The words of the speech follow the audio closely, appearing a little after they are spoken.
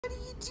What are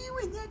you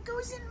doing? That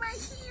goes in my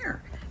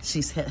hair.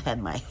 She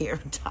had my hair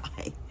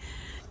tied.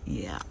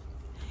 Yeah.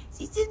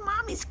 She said,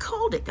 Mom, it's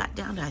cold. It got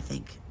down to, I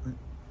think,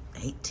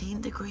 18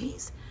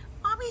 degrees.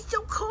 Mommy, it's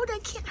so cold I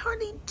can't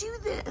hardly do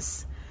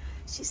this.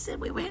 She said,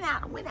 we went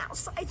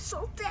outside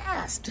so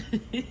fast.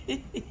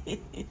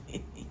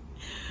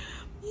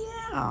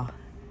 Yeah.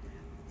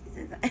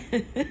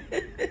 She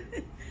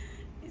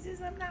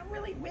says, I'm not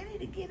really ready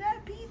to get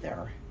up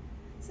either.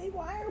 Say,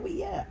 why are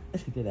we up?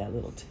 Look at that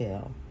little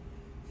tail.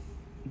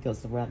 It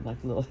goes around like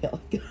a little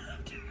helicopter.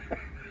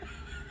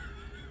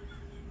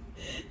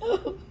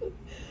 Oh,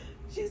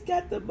 she's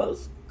got the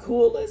most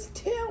coolest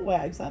tail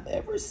wags I've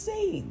ever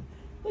seen.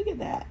 Look at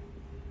that.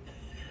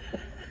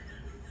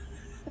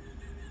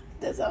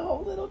 Does a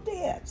whole little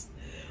dance.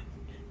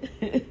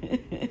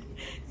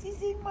 She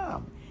said,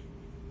 Mom.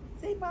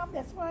 Say, Mom,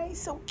 that's why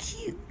he's so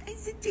cute. I'm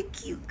such a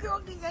cute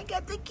girl because I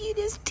got the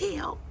cutest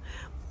tail.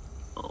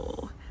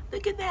 Oh,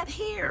 look at that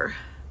hair.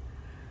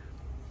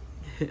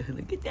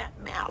 Look at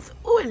that mouth.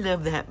 Oh, I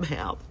love that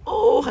mouth.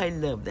 Oh, I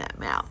love that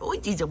mouth. Oh,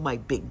 she's my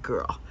big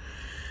girl.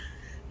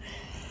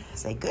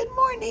 Say good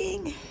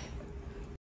morning.